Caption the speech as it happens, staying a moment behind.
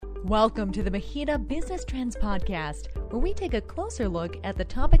Welcome to the MHEDA Business Trends Podcast, where we take a closer look at the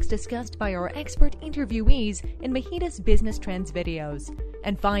topics discussed by our expert interviewees in MHEDA's Business Trends videos,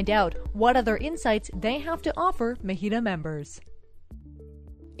 and find out what other insights they have to offer MHEDA members.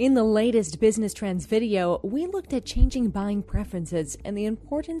 In the latest Business Trends video, we looked at changing buying preferences and the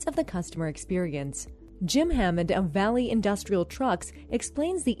importance of the customer experience. Jim Hammond of Valley Industrial Trucks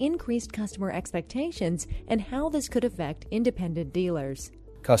explains the increased customer expectations and how this could affect independent dealers.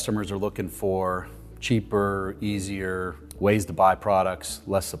 Customers are looking for cheaper, easier ways to buy products,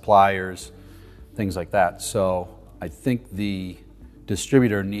 less suppliers, things like that. So I think the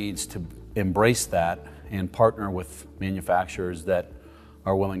distributor needs to embrace that and partner with manufacturers that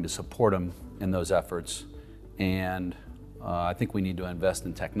are willing to support them in those efforts. And I think we need to invest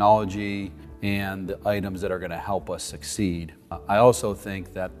in technology and the items that are going to help us succeed. I also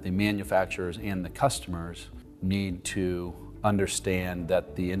think that the manufacturers and the customers need to understand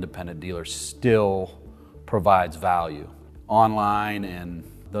that the independent dealer still provides value. Online and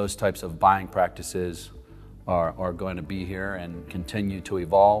those types of buying practices are going to be here and continue to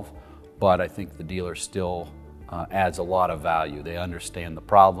evolve, but I think the dealer still adds a lot of value. They understand the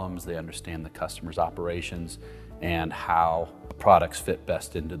problems, they understand the customer's operations, and how products fit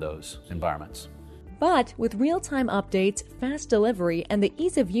best into those environments. But with real-time updates, fast delivery, and the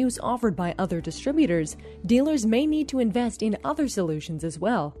ease of use offered by other distributors, dealers may need to invest in other solutions as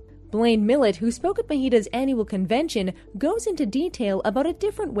well. Blaine Millett, who spoke at MHEDA's annual convention, goes into detail about a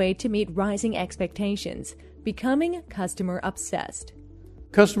different way to meet rising expectations, becoming customer obsessed.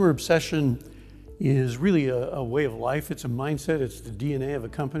 Customer obsession is really a way of life. It's a mindset. It's the DNA of a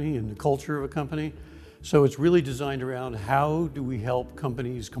company and the culture of a company. So it's really designed around how do we help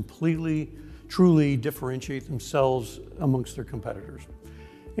companies completely, truly differentiate themselves amongst their competitors.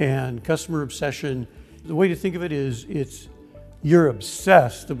 And customer obsession, the way to think of it is you're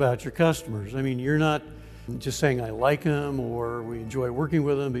obsessed about your customers. I mean, you're not just saying I like them or we enjoy working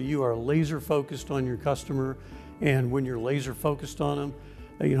with them, but you are laser focused on your customer. And when you're laser focused on them,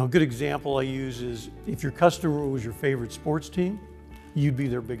 a good example I use is if your customer was your favorite sports team, you'd be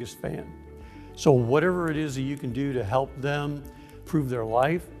their biggest fan. So whatever it is that you can do to help them improve their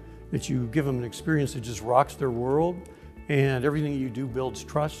life, that you give them an experience that just rocks their world, and everything you do builds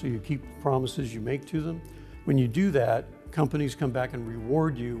trust, so you keep the promises you make to them. When you do that, companies come back and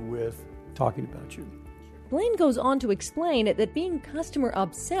reward you with talking about you. Blaine goes on to explain that being customer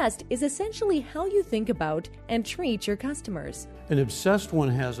obsessed is essentially how you think about and treat your customers. An obsessed one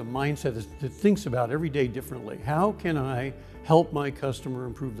has a mindset that thinks about every day differently. How can I help my customer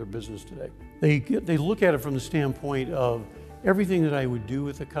improve their business today? They look at it from the standpoint of everything that I would do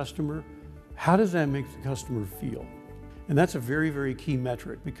with a customer, how does that make the customer feel? And that's a very, very key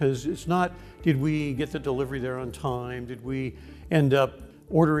metric, because it's not, did we get the delivery there on time? Did we end up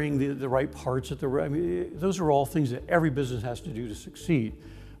ordering the right parts at the right? I mean, those are all things that every business has to do to succeed.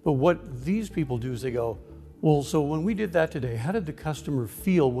 But what these people do is they go, well, so when we did that today, how did the customer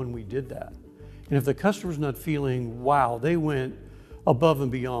feel when we did that? And if the customer's not feeling, wow, they went above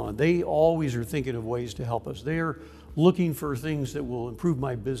and beyond, they always are thinking of ways to help us. They're looking for things that will improve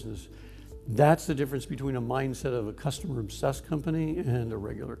my business. That's the difference between a mindset of a customer-obsessed company and a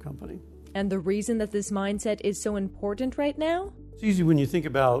regular company. And the reason that this mindset is so important right now? It's easy when you think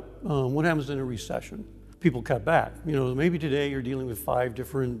about what happens in a recession. People cut back. Maybe today you're dealing with 5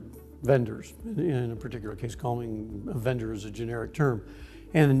 different vendors, in a particular case, calling a vendor as a generic term.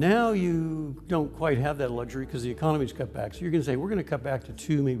 And now you don't quite have that luxury because the economy's cut back. So you're going to say, we're going to cut back to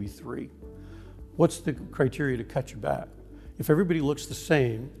 2, maybe 3. What's the criteria to cut you back? If everybody looks the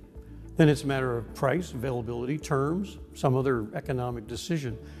same, then it's a matter of price, availability, terms, some other economic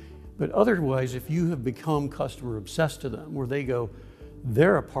decision. But otherwise, if you have become customer obsessed to them, where they go,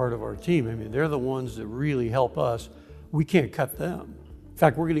 they're a part of our team. I mean, they're the ones that really help us. We can't cut them. In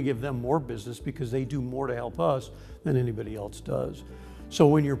fact, we're going to give them more business because they do more to help us than anybody else does. So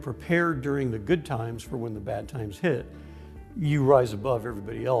when you're prepared during the good times for when the bad times hit, you rise above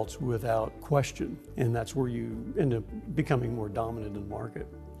everybody else without question. And that's where you end up becoming more dominant in the market.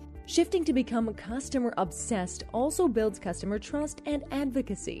 Shifting to become customer obsessed also builds customer trust and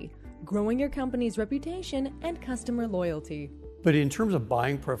advocacy, growing your company's reputation and customer loyalty. But in terms of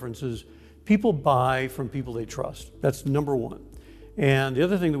buying preferences, people buy from people they trust. That's number one. And the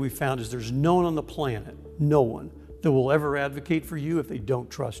other thing that we found is there's no one on the planet, no one, that will ever advocate for you if they don't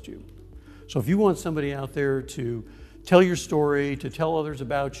trust you. So if you want somebody out there to tell your story, to tell others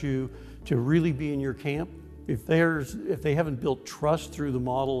about you, to really be in your camp, if they haven't built trust through the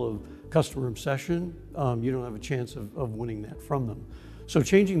model of customer obsession, you don't have a chance of winning that from them. So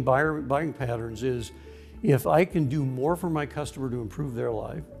changing buying patterns is If I can do more for my customer to improve their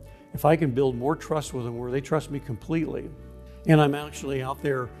life, if I can build more trust with them where they trust me completely, and I'm actually out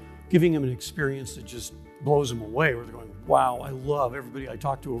there giving them an experience that just blows them away, where they're going, wow, I love everybody I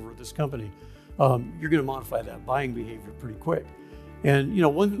talk to over at this company, you're going to modify that buying behavior pretty quick. And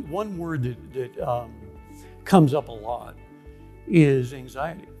one word that comes up a lot is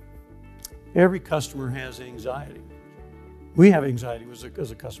anxiety. Every customer has anxiety. We have anxiety as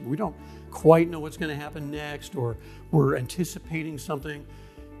a customer. We don't quite know what's going to happen next, or we're anticipating something.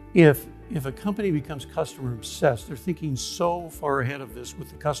 If a company becomes customer obsessed, they're thinking so far ahead of this with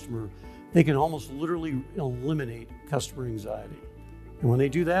the customer, they can almost literally eliminate customer anxiety. And when they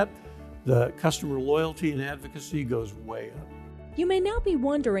do that, the customer loyalty and advocacy goes way up. You may now be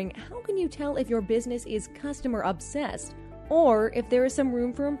wondering, how can you tell if your business is customer obsessed or if there is some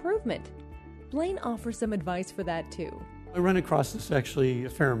room for improvement? Blaine offers some advice for that too. I run across this actually a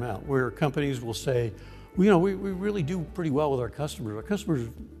fair amount, where companies will say, well, we really do pretty well with our customers. Our customers,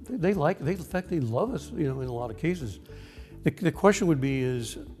 they love us, in a lot of cases. The question would be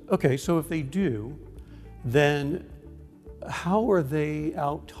is, okay, so if they do, then how are they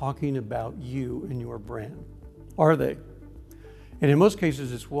out talking about you and your brand? Are they? And in most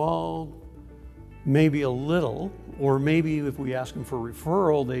cases it's, well, maybe a little, or maybe if we ask them for a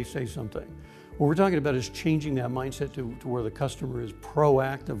referral, they say something. What we're talking about is changing that mindset to where the customer is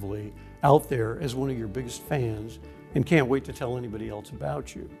proactively out there as one of your biggest fans and can't wait to tell anybody else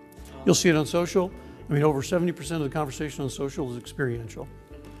about you. You'll see it on social. Over 70% of the conversation on social is experiential.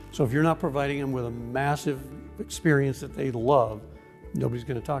 So if you're not providing them with a massive experience that they love, nobody's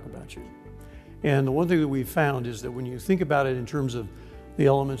going to talk about you. And the one thing that we've found is that when you think about it in terms of the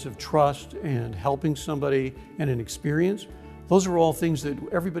elements of trust and helping somebody and an experience, those are all things that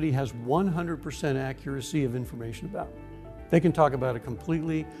everybody has 100% accuracy of information about. They can talk about it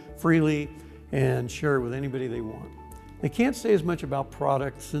completely, freely, and share it with anybody they want. They can't say as much about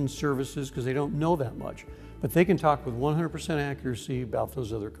products and services because they don't know that much, but they can talk with 100% accuracy about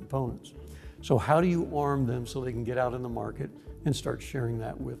those other components. So how do you arm them so they can get out in the market and start sharing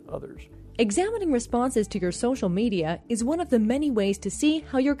that with others? Examining responses to your social media is one of the many ways to see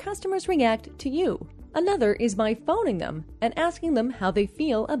how your customers react to you. Another is by phoning them and asking them how they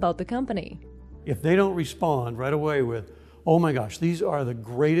feel about the company. If they don't respond right away with, oh my gosh, these are the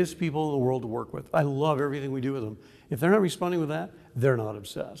greatest people in the world to work with, I love everything we do with them. If they're not responding with that, they're not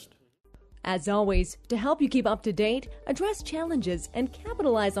obsessed. As always, to help you keep up to date, address challenges, and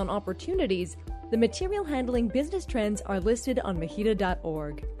capitalize on opportunities, the material handling business trends are listed on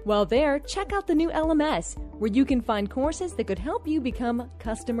MHEDA.org. While there, check out the new LMS, where you can find courses that could help you become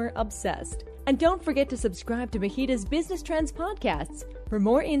customer obsessed. And don't forget to subscribe to MHEDA's Business Trends podcasts for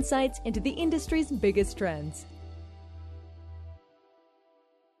more insights into the industry's biggest trends.